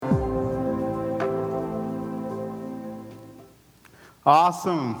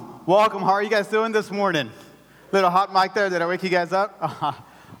Awesome. Welcome. How are you guys doing this morning? Little hot mic there. Did I wake you guys up?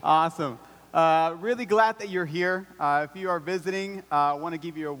 Awesome. Really glad that you're here. If you are visiting, I want to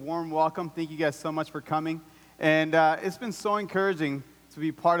give you a warm welcome. Thank you guys so much for coming. And it's been so encouraging to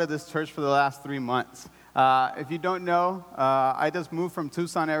be part of this church for the last 3 months. If you don't know, I just moved from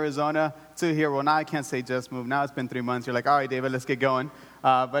Tucson, Arizona to here. Well, now I can't say just moved. Now it's been 3 months. You're like, all right, David, let's get going.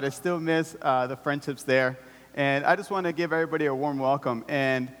 But I still miss the friendships there. And I just want to give everybody a warm welcome.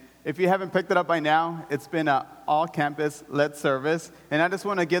 And if you haven't picked it up by now, it's been an all-campus led service. And I just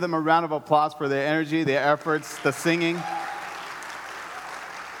want to give them a round of applause for their energy, their efforts, the singing.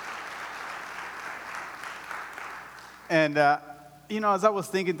 And, as I was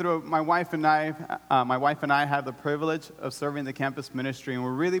thinking through, my wife and I have the privilege of serving the campus ministry. And we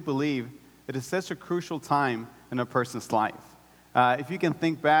really believe it is such a crucial time in a person's life. If you can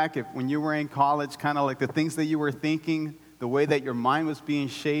think back, when you were in college, kind of like the things that you were thinking, the way that your mind was being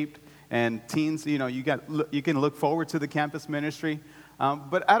shaped, and teens, you can look forward to the campus ministry.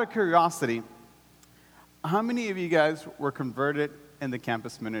 But out of curiosity, how many of you guys were converted in the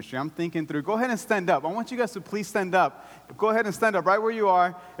campus ministry? I'm thinking through. Go ahead and stand up. I want you guys to please stand up. Go ahead and stand up right where you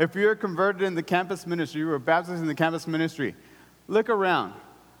are. If you're converted in the campus ministry, you were baptized in the campus ministry, look around.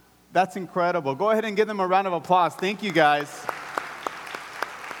 That's incredible. Go ahead and give them a round of applause. Thank you, guys.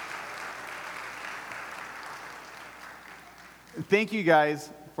 Thank you guys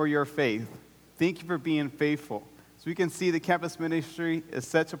for your faith. Thank you for being faithful. So we can see the campus ministry is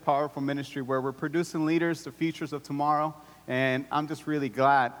such a powerful ministry where we're producing leaders, the futures of tomorrow. And I'm just really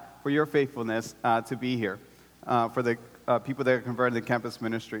glad for your faithfulness to be here for the people that are converted to the campus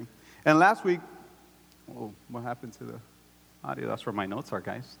ministry. And last week, what happened to the audio? That's where my notes are,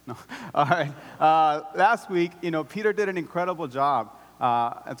 guys. No. All right. Last week, Peter did an incredible job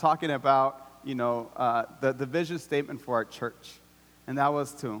talking about the vision statement for our church. And that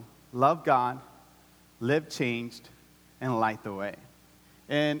was to love God, live changed, and light the way.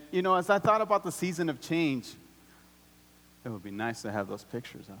 And, as I thought about the season of change, it would be nice to have those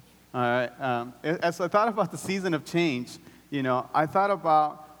pictures up. All right. As I thought about the season of change, I thought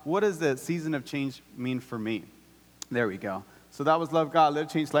about what does the season of change mean for me? There we go. So that was love God,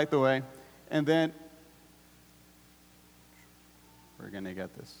 live change, light the way. And then, we're going to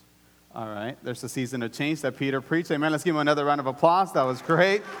get this. All right, there's the season of change that Peter preached. Amen. Let's give him another round of applause. That was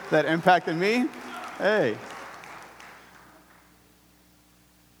great. That impacted me. Hey.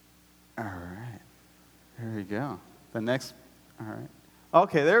 All right. Here we go. The next. All right.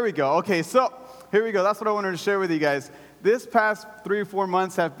 Okay, there we go. Okay, so here we go. That's what I wanted to share with you guys. This past 3 or 4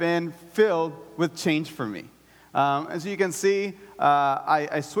 months have been filled with change for me. As you can see,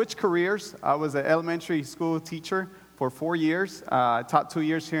 I switched careers. I was an elementary school teacher for 4 years. I taught 2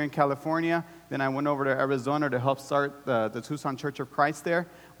 years here in California. Then I went over to Arizona to help start the Tucson Church of Christ there.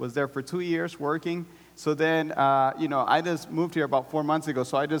 Was there for 2 years working. So then, I just moved here about 4 months ago.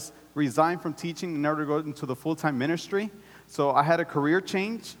 So I just resigned from teaching in order to go into the full-time ministry. So I had a career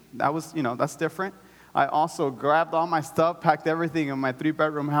change. That was, that's different. I also grabbed all my stuff, packed everything in my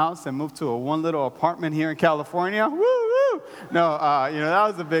 3-bedroom house, and moved to a one little apartment here in California. Woo, woo! No, that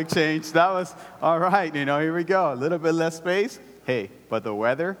was a big change. That was, all right, here we go. A little bit less space. Hey, but the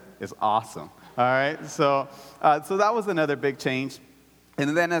weather is awesome. All right, so that was another big change.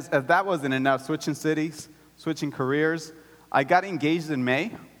 And then as that wasn't enough, switching cities, switching careers, I got engaged in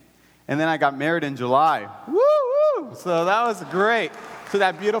May, and then I got married in July. Woo, woo! So that was great. To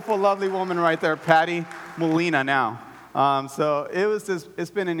that beautiful, lovely woman right there, Patty Molina now. So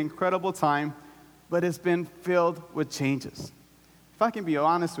it's been an incredible time, but it's been filled with changes. If I can be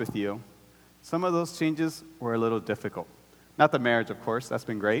honest with you, some of those changes were a little difficult. Not the marriage, of course, that's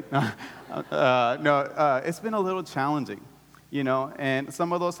been great. It's been a little challenging, and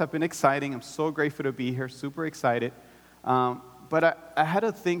some of those have been exciting. I'm so grateful to be here, super excited. But I had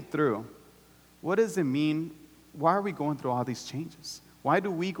to think through, what does it mean? Why are we going through all these changes? Why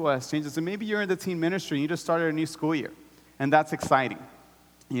do we go as changes? And maybe you're in the teen ministry and you just started a new school year, and that's exciting.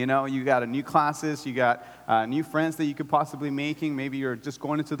 You got new classes, you got new friends that you could possibly making. Maybe you're just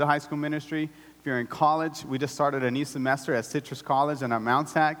going into the high school ministry. If you're in college, we just started a new semester at Citrus College and at Mount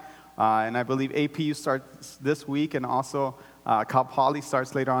Sac, and I believe APU starts this week, and also Cal Poly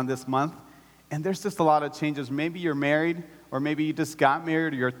starts later on this month. And there's just a lot of changes. Maybe you're married, or maybe you just got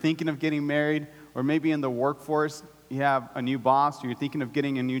married, or you're thinking of getting married, or maybe in the workforce, you have a new boss, or you're thinking of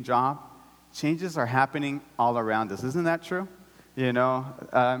getting a new job. Changes are happening all around us. Isn't that true? You're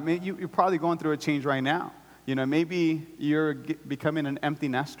probably going through a change right now. Maybe you're becoming an empty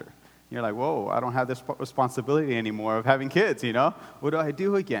nester. You're like, whoa, I don't have this responsibility anymore of having kids, What do I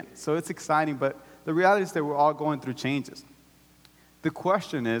do again? So it's exciting, but the reality is that we're all going through changes. The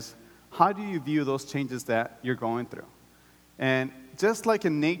question is, how do you view those changes that you're going through? And just like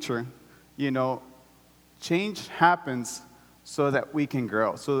in nature, change happens so that we can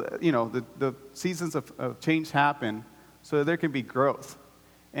grow. So, the seasons of change happen so that there can be growth.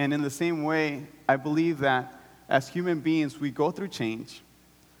 And in the same way, I believe that as human beings, we go through change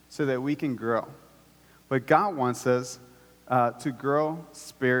so that we can grow. But God wants us to grow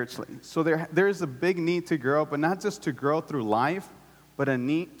spiritually. So there is a big need to grow, but not just to grow through life, but a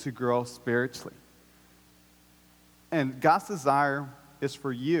need to grow spiritually. And God's desire is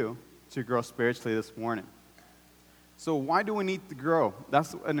for you to grow spiritually this morning. So why do we need to grow?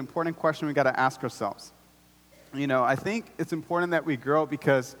 That's an important question we got to ask ourselves. I think it's important that we grow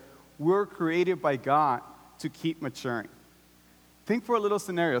because we're created by God to keep maturing. Think for a little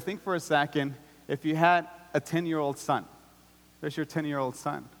scenario. Think for a second if you had a 10-year-old son. There's your 10-year-old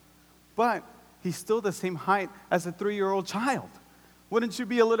son. But he's still the same height as a 3-year-old child. Wouldn't you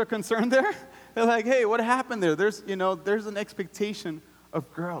be a little concerned there? They're like, hey, what happened there? There's an expectation of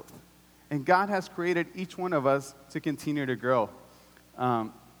growth. And God has created each one of us to continue to grow.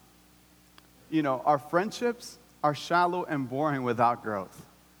 Our friendships are shallow and boring without growth.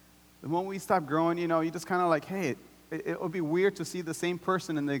 The moment we stop growing, you just kind of like, hey, it would be weird to see the same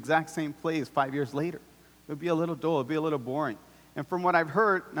person in the exact same place 5 years later. It would be a little dull. It would be a little boring. And from what I've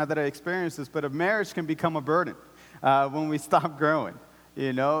heard, not that I experienced this, but a marriage can become a burden when we stop growing.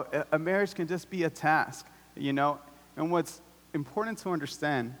 A marriage can just be a task, And what's important to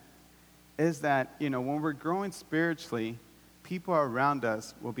understand is that, when we're growing spiritually, people around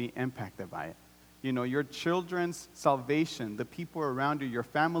us will be impacted by it. Your children's salvation, the people around you, your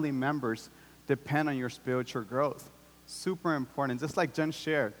family members depend on your spiritual growth. Super important. Just like Jen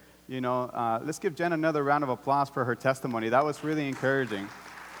shared, let's give Jen another round of applause for her testimony. That was really encouraging.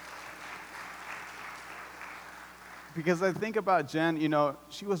 Because I think about Jen,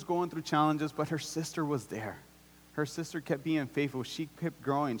 she was going through challenges, but her sister was there. Her sister kept being faithful. She kept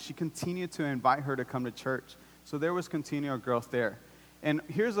growing. She continued to invite her to come to church. So there was continual growth there. And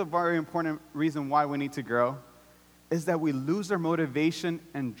here's a very important reason why we need to grow, is that we lose our motivation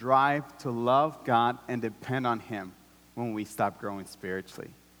and drive to love God and depend on Him when we stop growing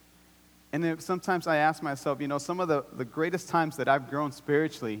spiritually. And sometimes I ask myself, some of the greatest times that I've grown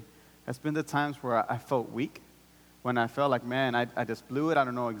spiritually has been the times where I felt weak, when I felt like, man, I just blew it. I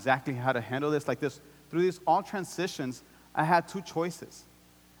don't know exactly how to handle this. Like this, through these all transitions, I had two choices.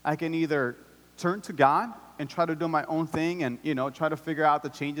 I can either turn to God and try to do my own thing and, try to figure out the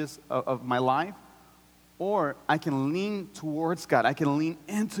changes of my life, or I can lean towards God. I can lean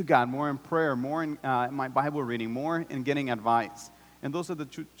into God more in prayer, more in my Bible reading, more in getting advice. And those are the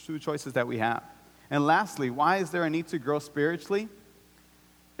two choices that we have. And lastly, why is there a need to grow spiritually?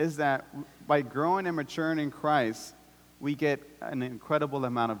 Is that by growing and maturing in Christ, we get an incredible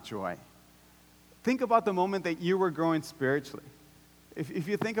amount of joy. Think about the moment that you were growing spiritually. If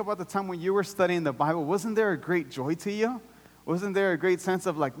you think about the time when you were studying the Bible, wasn't there a great joy to you? Wasn't there a great sense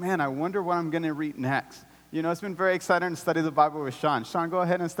of like, man, I wonder what I'm going to read next? It's been very exciting to study the Bible with Sean. Sean, go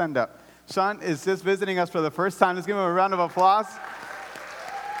ahead and stand up. Sean is just visiting us for the first time. Let's give him a round of applause.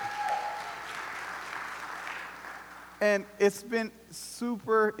 And it's been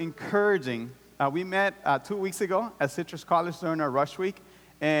super encouraging. We met 2 weeks ago at Citrus College during our rush week.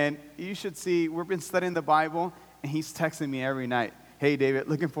 And you should see, we've been studying the Bible, and he's texting me every night. Hey, David,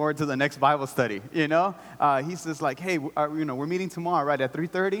 looking forward to the next Bible study, He's just like, hey, we're meeting tomorrow, right, at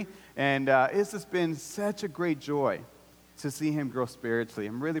 3:30. And it's just been such a great joy to see him grow spiritually.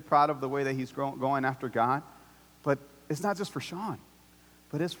 I'm really proud of the way that he's going after God. But it's not just for Sean,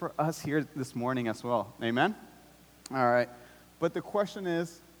 but it's for us here this morning as well. Amen? All right. But the question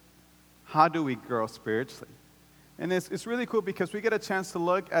is, how do we grow spiritually? And it's really cool because we get a chance to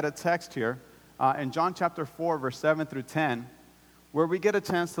look at a text here in John chapter 4, verse 7 through 10, where we get a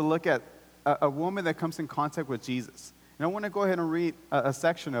chance to look at a woman that comes in contact with Jesus. And I want to go ahead and read a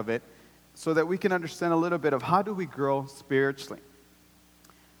section of it so that we can understand a little bit of how do we grow spiritually.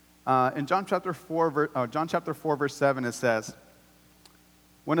 In John chapter 4, verse 7, it says,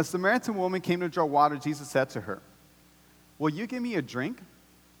 when a Samaritan woman came to draw water, Jesus said to her, will you give me a drink?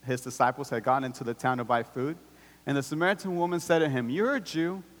 His disciples had gone into the town to buy food. And the Samaritan woman said to him, you're a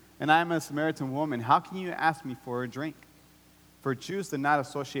Jew, and I am a Samaritan woman. How can you ask me for a drink? For Jews did not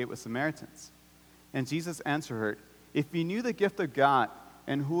associate with Samaritans. And Jesus answered her, if you knew the gift of God,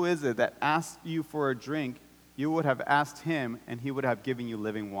 and who is it that asked you for a drink, you would have asked him, and he would have given you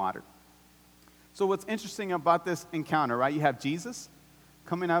living water. So what's interesting about this encounter, right? You have Jesus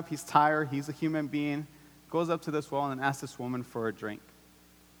coming up. He's tired. He's a human being. Goes up to this well and asks this woman for a drink.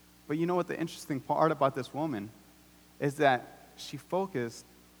 But you know what the interesting part about this woman is that she focused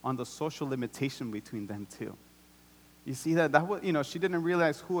on the social limitation between them two. You see that was, she didn't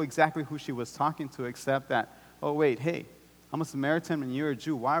realize who she was talking to, except that, oh wait, hey, I'm a Samaritan and you're a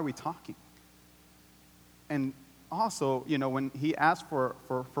Jew. Why are we talking? And also, when he asked for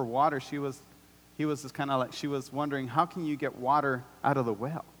water, he was just kind of like, she was wondering, how can you get water out of the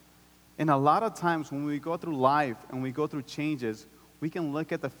well? And a lot of times when we go through life and we go through changes, we can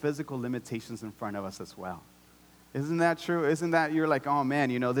look at the physical limitations in front of us as well. Isn't that true? Isn't that you're like, oh man,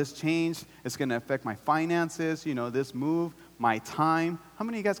 this change is going to affect my finances, this move, my time. How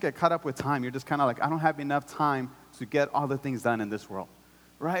many of you guys get caught up with time? You're just kind of like, I don't have enough time to get all the things done in this world.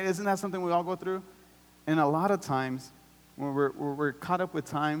 Right? Isn't that something we all go through? And a lot of times when we're caught up with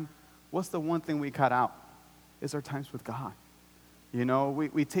time, what's the one thing we cut out? Is our times with God.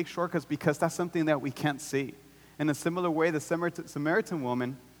 We take shortcuts because that's something that we can't see. In a similar way, the Samaritan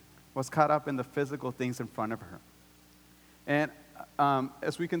woman was caught up in the physical things in front of her. And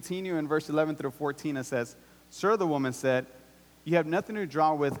as we continue in verse 11 through 14, it says, "Sir," the woman said, "you have nothing to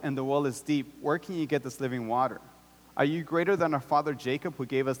draw with, and the well is deep. Where can you get this living water? Are you greater than our father Jacob, who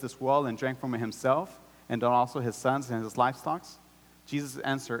gave us this well and drank from it himself, and also his sons and his livestock?" Jesus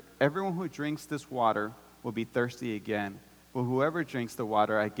answered, "Everyone who drinks this water will be thirsty again, but whoever drinks the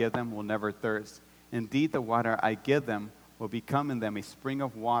water I give them will never thirst. Indeed, the water I give them will become in them a spring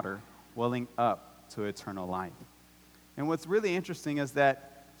of water welling up to eternal life." And what's really interesting is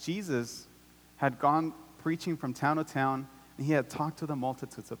that Jesus had gone preaching from town to town, and he had talked to the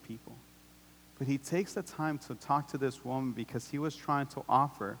multitudes of people. But he takes the time to talk to this woman because he was trying to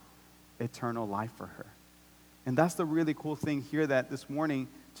offer eternal life for her. And that's the really cool thing here, that this morning,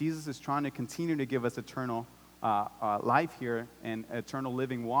 Jesus is trying to continue to give us eternal life here and eternal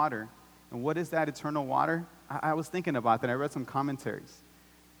living water. And what is that eternal water? I was thinking about that. I read some commentaries.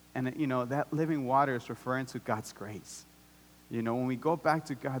 And, that living water is referring to God's grace. When we go back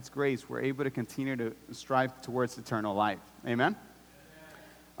to God's grace, we're able to continue to strive towards eternal life. Amen?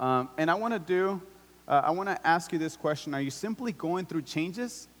 And I want to ask you this question. Are you simply going through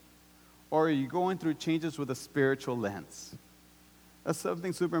changes, or are you going through changes with a spiritual lens? That's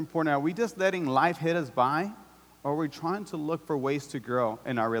something super important. Are we just letting life hit us by, or are we trying to look for ways to grow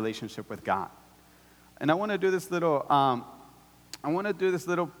in our relationship with God? And I want to do this little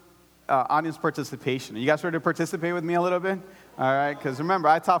audience participation. You guys ready to participate with me a little bit? All right, because remember,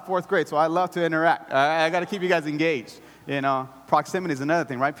 I taught 4th grade, so I love to interact. All right? I got to keep you guys engaged. Proximity is another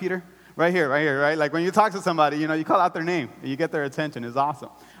thing, right, Peter? Right here, right? Like when you talk to somebody, you call out their name, and you get their attention. It's awesome.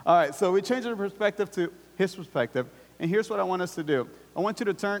 All right, so we changed our perspective to his perspective, and here's what I want us to do. I want you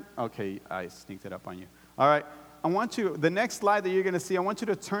to turn, okay, I sneaked it up on you. All right, the next slide that you're going to see, I want you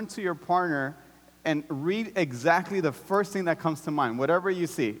to turn to your partner and read exactly the first thing that comes to mind, whatever you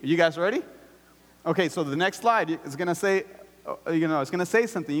see. Are you guys ready? Okay, so the next slide is going to say, it's going to say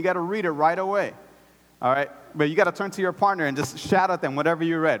something. You got to read it right away. All right, but you got to turn to your partner and just shout at them whatever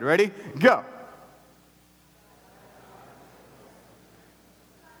you read. Ready? Go.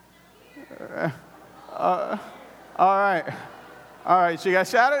 All right. So you guys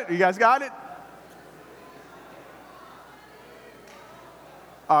shout it? You guys got it?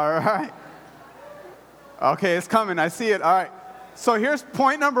 All right. Okay, it's coming. I see it. All right. So here's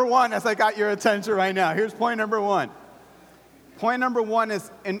point number 1 as I got your attention right now. Here's point number 1. Point number 1 is,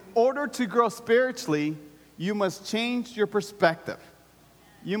 in order to grow spiritually, you must change your perspective.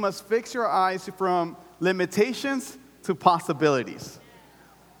 You must fix your eyes from limitations to possibilities.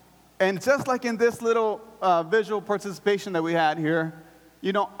 And just like in this little visual participation that we had here,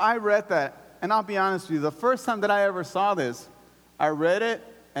 I read that, and I'll be honest with you, the first time that I ever saw this, I read it,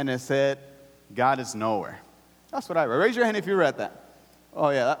 and it said, God is nowhere. That's what I read. Raise your hand if you read that. Oh,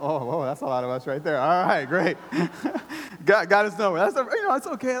 yeah. That's a lot of us right there. All right, great. God is nowhere. It's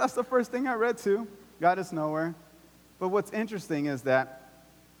okay. That's the first thing I read, too. God is nowhere. But what's interesting is that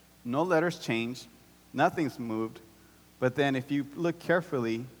no letters changed. Nothing's moved. But then if you look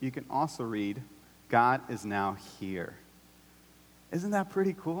carefully, you can also read, God is now here. Isn't that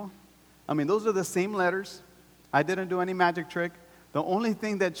pretty cool? I mean, those are the same letters. I didn't do any magic trick. The only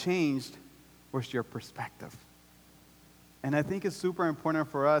thing that changed was your perspective. And I think it's super important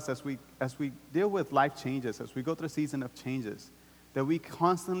for us as we deal with life changes, as we go through a season of changes, that we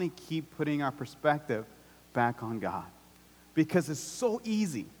constantly keep putting our perspective back on God. Because it's so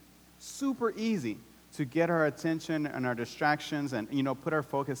easy, super easy, to get our attention and our distractions and, put our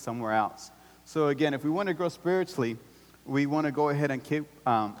focus somewhere else. So again, if we want to grow spiritually, we want to go ahead and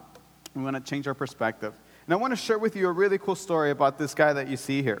we want to change our perspective. And I want to share with you a really cool story about this guy that you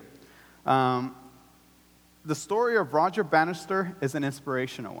see here. The story of Roger Bannister is an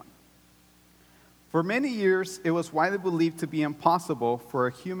inspirational one. For many years, it was widely believed to be impossible for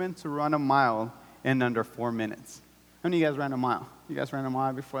a human to run a mile in under 4 minutes. How many of you guys ran a mile? You guys ran a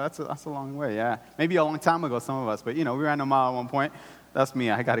mile before? That's a long way, yeah. Maybe a long time ago, some of us, but we ran a mile at one point. That's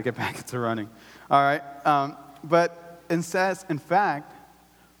me. I got to get back into running. All right. But it says, in fact,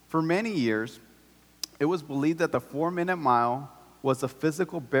 for many years, it was believed that the 4-minute mile was a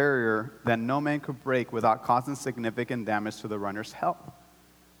physical barrier that no man could break without causing significant damage to the runner's health.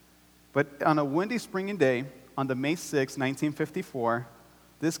 But on a windy spring day, on the May 6, 1954,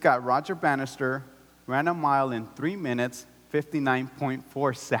 this guy, Roger Bannister, ran a mile in 3 minutes,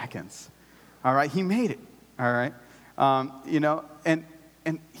 59.4 seconds. All right, he made it. All right,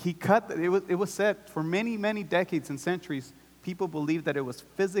 and he cut. It was said for many, many decades and centuries, people believed that it was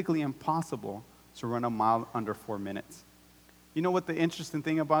physically impossible to run a mile under 4 minutes. You know what the interesting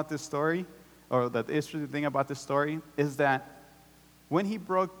thing about this story, is that when he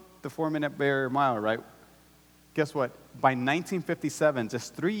broke the 4-minute barrier mile, right? Guess what? By 1957,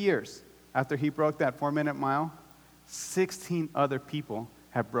 just 3 years after he broke that 4-minute mile, 16 other people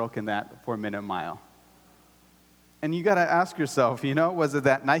have broken that 4-minute mile. And you got to ask yourself, was it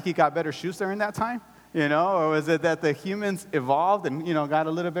that Nike got better shoes during that time? Or was it that the humans evolved and, got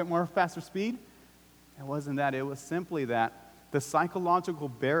a little bit more faster speed? It wasn't that. It was simply that the psychological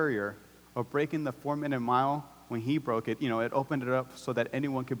barrier of breaking the 4-minute mile, when he broke it, it opened it up so that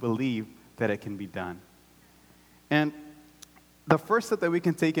anyone could believe that it can be done. And the first step that we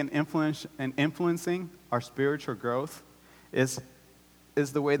can take in influencing our spiritual growth is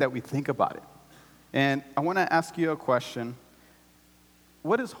the way that we think about it. And I want to ask you a question.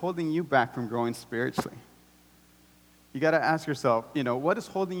 What is holding you back from growing spiritually? You got to ask yourself, what is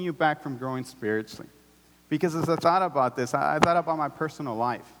holding you back from growing spiritually? Because as I thought about this, I thought about my personal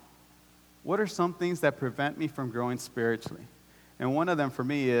life. What are some things that prevent me from growing spiritually? And one of them for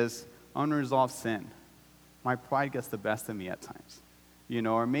me is unresolved sin. My pride gets the best of me at times.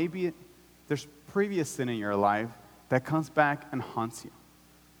 Or maybe there's previous sin in your life that comes back and haunts you.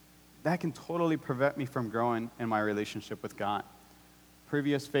 That can totally prevent me from growing in my relationship with God.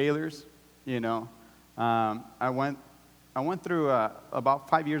 Previous failures, I went through about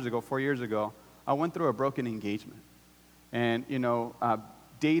 4 years ago, I went through a broken engagement. And,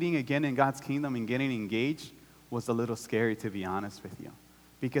 dating again in God's kingdom and getting engaged was a little scary, to be honest with you.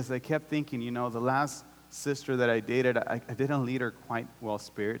 Because I kept thinking, the last sister that I dated, I didn't lead her quite well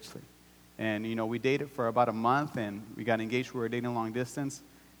spiritually. And, we dated for about a month, and we got engaged. We were dating long distance.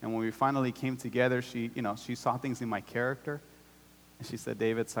 And when we finally came together, she saw things in my character. And she said,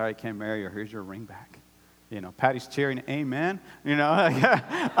 David, sorry, I can't marry you. Here's your ring back. Patty's cheering, amen.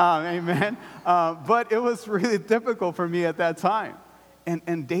 Amen. But it was really difficult for me at that time.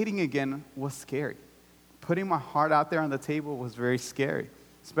 And dating again was scary. Putting my heart out there on the table was very scary,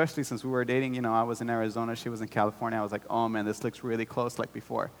 especially since we were dating. I was in Arizona, she was in California. I was like, oh, man, this looks really close like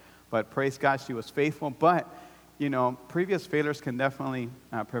before. But praise God, she was faithful. But, previous failures can definitely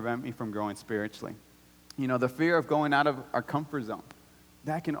prevent me from growing spiritually. The fear of going out of our comfort zone,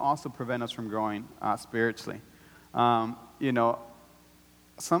 that can also prevent us from growing spiritually. Many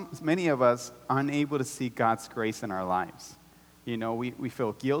of us are unable to see God's grace in our lives. We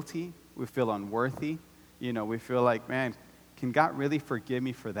feel guilty. We feel unworthy. We feel like, man, can God really forgive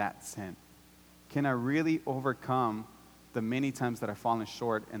me for that sin? Can I really overcome the many times that I've fallen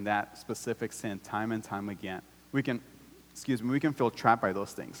short in that specific sin time and time again? We can feel trapped by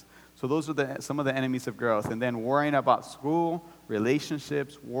those things. So those are some of the enemies of growth. And then worrying about school,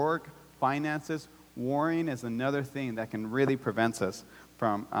 relationships, work, finances. Worrying is another thing that can really prevent us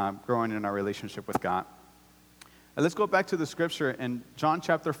from growing in our relationship with God. And let's go back to the scripture in John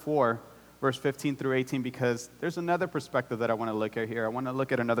chapter 4, verse 15 through 18, because there's another perspective that I want to look at here. I want to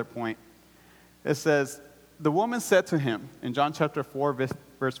look at another point. It says, the woman said to him, in John chapter 4,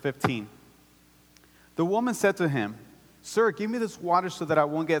 verse 15, the woman said to him, Sir, give me this water so that I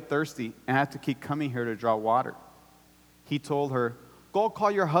won't get thirsty and have to keep coming here to draw water. He told her, Go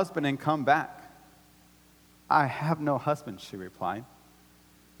call your husband and come back. I have no husband, she replied.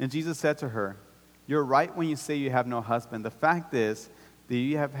 And Jesus said to her, You're right when you say you have no husband. The fact is that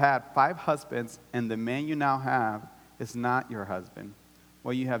you have had 5 husbands, and the man you now have is not your husband.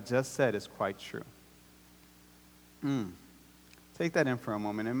 What you have just said is quite true. Take that in for a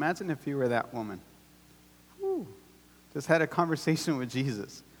moment. Imagine if you were that woman. Just had a conversation with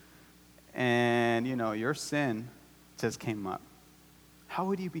Jesus. And, your sin just came up. How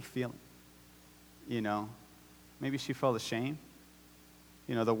would you be feeling? Maybe she felt ashamed.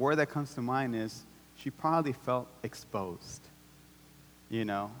 The word that comes to mind is she probably felt exposed.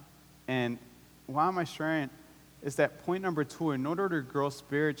 And why am I sharing? Is that point number 2, in order to grow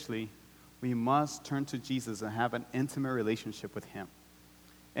spiritually, We must turn to Jesus and have an intimate relationship with him.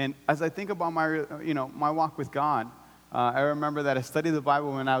 And as I think about my walk with God, I remember that I studied the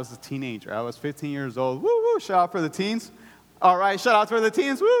Bible when I was a teenager. I was 15 years old. Woo, woo, shout out for the teens. All right, shout out for the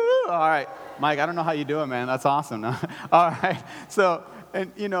teens. Woo, woo. All right. Mike, I don't know how you do it, man. That's awesome. All right. So,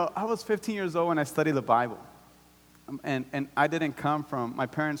 I was 15 years old when I studied the Bible. And I didn't come from, my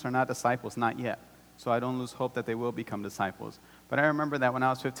parents are not disciples, not yet. So I don't lose hope that they will become disciples. But I remember that when I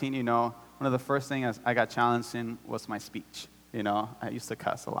was 15, one of the first things I got challenged in was my speech. I used to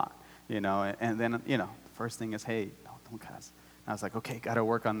cuss a lot, and then, the first thing is, hey, don't cuss. And I was like, okay, got to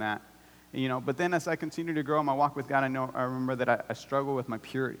work on that. But then as I continued to grow in my walk with God, I remember that I struggled with my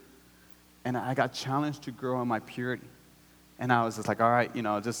purity. And I got challenged to grow in my purity. And I was just like, all right,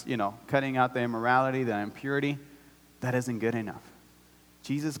 cutting out the immorality, the impurity, that isn't good enough.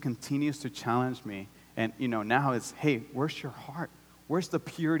 Jesus continues to challenge me. And, now it's, hey, where's your heart? Where's the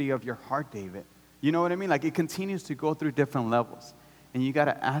purity of your heart, David? You know what I mean? Like, it continues to go through different levels. And you got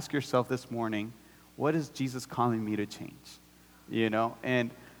to ask yourself this morning, what is Jesus calling me to change?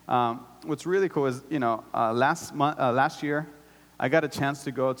 And what's really cool is, last year, I got a chance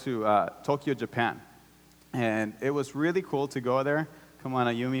to go to Tokyo, Japan. And it was really cool to go there. Come on,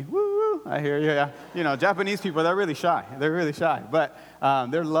 Ayumi. Woo, I hear you. Yeah. Japanese people, they're really shy. But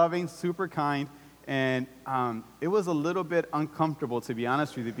they're loving, super kind. And it was a little bit uncomfortable, to be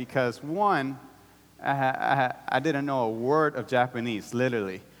honest with you, because one, I didn't know a word of Japanese,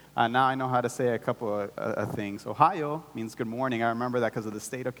 literally. Now I know how to say a couple of things. Ohio means good morning. I remember that because of the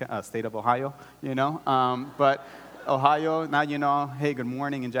state of Ohio, But Ohio, now you know, hey, good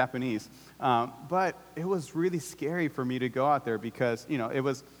morning in Japanese. But it was really scary for me to go out there because, it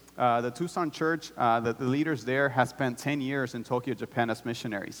was the Tucson church, the leaders there have spent 10 years in Tokyo, Japan as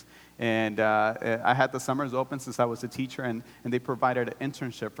missionaries. And I had the summers open since I was a teacher, and they provided an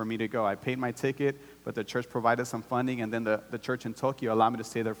internship for me to go. I paid my ticket, but the church provided some funding, and then the church in Tokyo allowed me to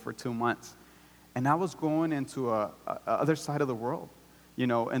stay there for 2 months. And I was going into a other side of the world,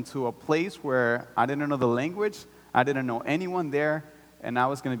 into a place where I didn't know the language, I didn't know anyone there, and I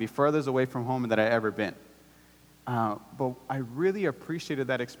was going to be furthest away from home than I'd ever been. But I really appreciated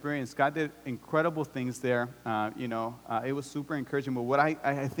that experience. God did incredible things there. It was super encouraging. But what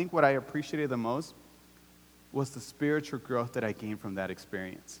I think what I appreciated the most was the spiritual growth that I gained from that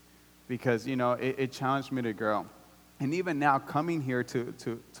experience. Because, it challenged me to grow. And even now, coming here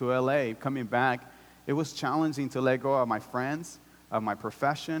to LA, coming back, it was challenging to let go of my friends, of my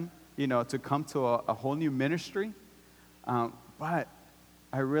profession, to come to a whole new ministry. But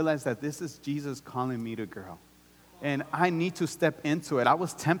I realized that this is Jesus calling me to grow. And I need to step into it. I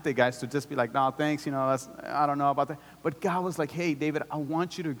was tempted, guys, to just be like, no, thanks, I don't know about that. But God was like, hey, David, I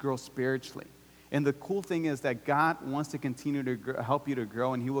want you to grow spiritually. And the cool thing is that God wants to continue to help you to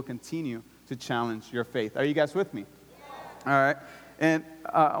grow, and he will continue to challenge your faith. Are you guys with me? Yeah. All right. And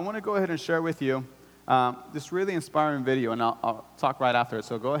I want to go ahead and share with you this really inspiring video, and I'll talk right after it.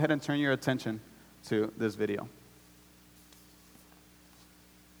 So go ahead and turn your attention to this video.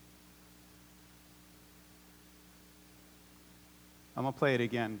 I'm going to play it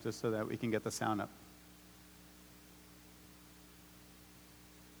again just so that we can get the sound up.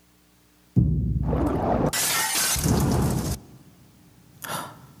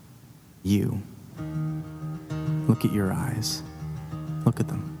 You. Look at your eyes. Look at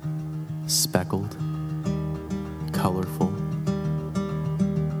them. Speckled, colorful,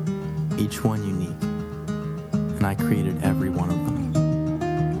 each one unique. And I created every one of them.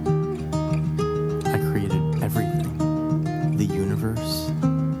 I created everything. The universe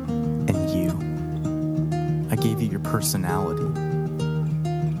and you. I gave you your personality.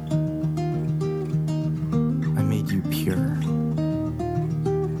 I made you pure,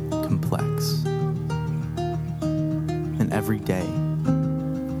 complex. And every day,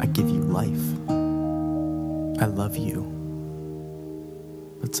 I give you life. I love you.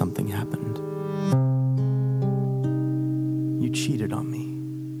 But something happened. You cheated on me.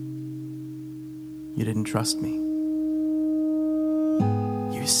 You didn't trust me.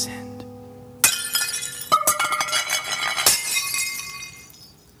 You sinned.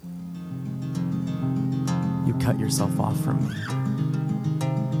 You cut yourself off from me.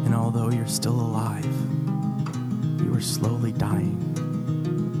 And although you're still alive, you are slowly dying.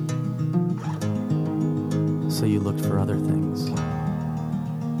 So you looked for other things.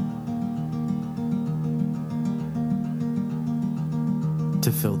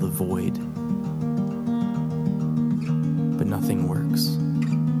 To fill the void. But nothing works.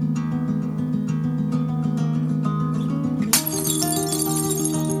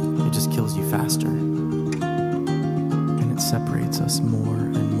 It just kills you faster. And it separates us more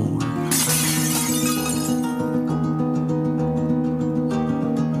and more.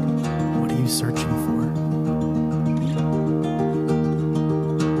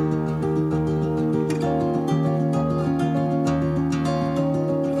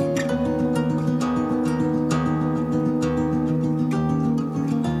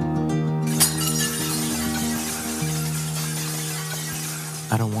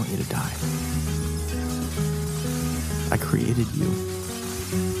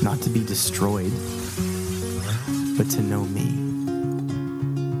 not to be destroyed, but to know me.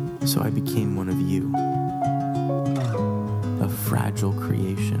 So I became one of you, a fragile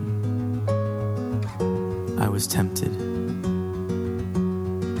creation. I was tempted,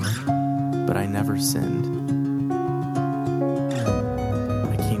 but I never sinned.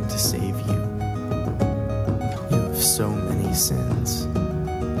 I came to save you. You have so many sins,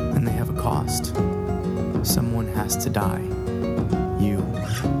 and they have a cost. Someone has to die, you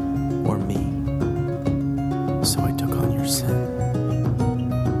or me. So I took on your sin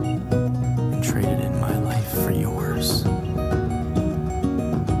and traded in my life for yours.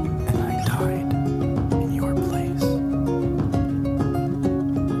 And I died in your place.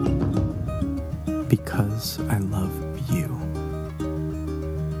 Because I love you.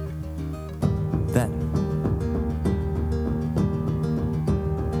 Then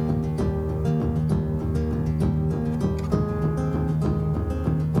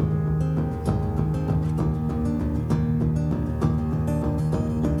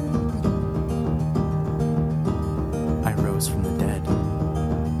I rose from the dead.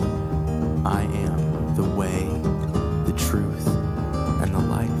 I am the way, the truth, and the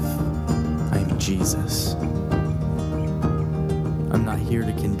life. I am Jesus. I'm not here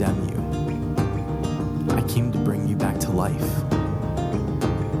to condemn you. I came to bring you back to life.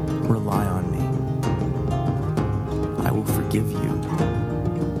 Rely on me. I will forgive you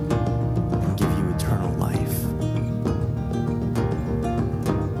and give you eternal life.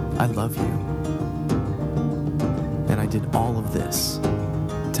 I love you. And I did all of this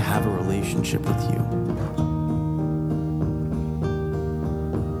to have a relationship with you.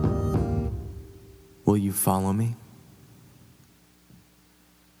 Will you follow me?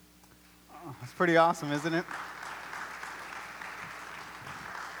 That's pretty awesome, isn't it?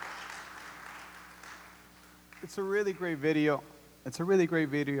 It's a really great video. It's a really great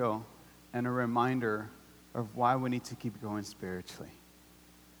video and a reminder of why we need to keep going spiritually.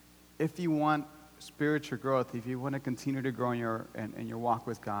 If you want spiritual growth, if you want to continue to grow in your walk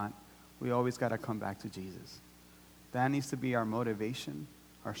with God, we always got to come back to Jesus. That needs to be our motivation,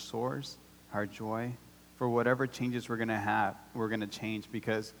 our source, our joy for whatever changes we're going to change,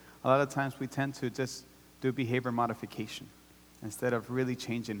 because a lot of times we tend to just do behavior modification instead of really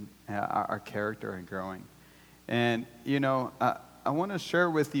changing our character and growing. And, I want to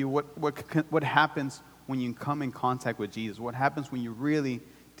share with you what happens when you come in contact with Jesus, what happens when you really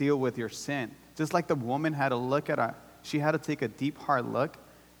deal with your sin. Just like the woman had to she had to take a deep, hard look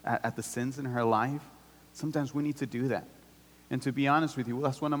at the sins in her life. Sometimes we need to do that. And to be honest with you,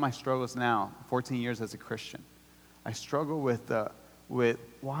 that's one of my struggles now, 14 years as a Christian. I struggle with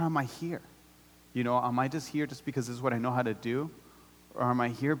why am I here? Am I just here just because this is what I know how to do? Or am I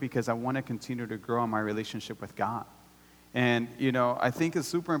here because I want to continue to grow in my relationship with God? And, I think it's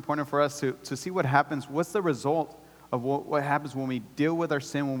super important for us to see what happens. What's the result of what happens when we deal with our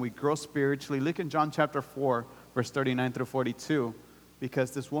sin, when we grow spiritually? Look in John chapter 4, verse 39 through 42,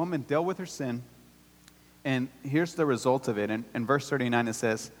 because this woman dealt with her sin, and here's the result of it. In verse 39 it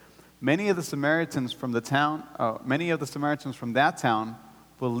says, many of the Samaritans from that town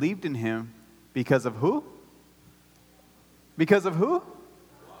believed in him because of who? Because of who?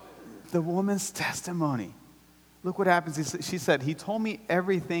 The woman's testimony. Look what happens. She said, he told me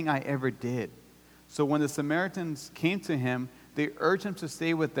everything I ever did. So when the Samaritans came to him, they urged him to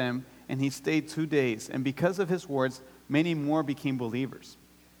stay with them, and he stayed 2 days. And because of his words, many more became believers.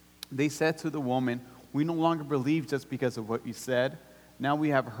 They said to the woman, we no longer believe just because of what you said. Now we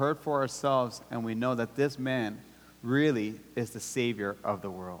have heard for ourselves, and we know that this man really is the Savior of the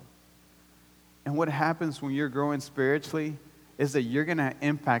world. And what happens when you're growing spiritually is that you're going to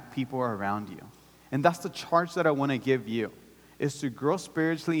impact people around you. And that's the charge that I want to give you, is to grow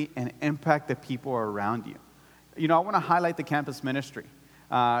spiritually and impact the people around you. I want to highlight the campus ministry.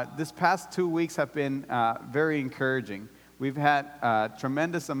 This past 2 weeks have been very encouraging. We've had a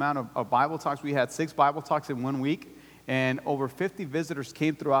tremendous amount of Bible talks. We had 6 Bible talks in 1 week, and over 50 visitors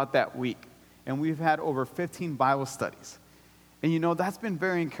came throughout that week. And we've had over 15 Bible studies. And that's been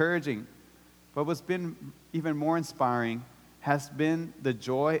very encouraging. But what's been even more inspiring has been the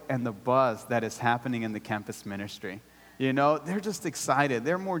joy and the buzz that is happening in the campus ministry. They're just excited.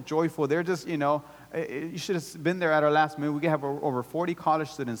 They're more joyful. They're just, you should have been there at our last meeting. We have over 40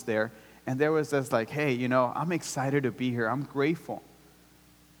 college students there. And there was this like, hey, I'm excited to be here. I'm grateful.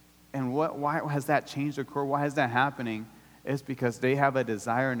 And why has that change occurred? Why is that happening? It's because they have a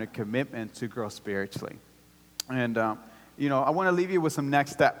desire and a commitment to grow spiritually. And, I want to leave you with some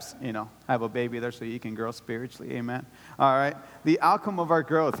next steps. I have a baby there so you can grow spiritually. Amen. All right. The outcome of our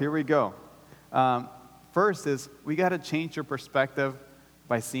growth. Here we go. First is we got to change your perspective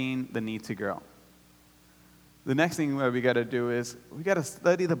by seeing the need to grow. The next thing that we got to do is we got to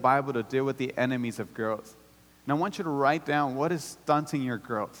study the Bible to deal with the enemies of growth. And I want you to write down what is stunting your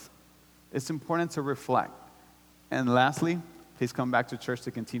growth. It's important to reflect. And lastly, please come back to church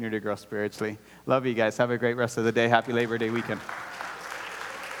to continue to grow spiritually. Love you guys. Have a great rest of the day. Happy Labor Day weekend.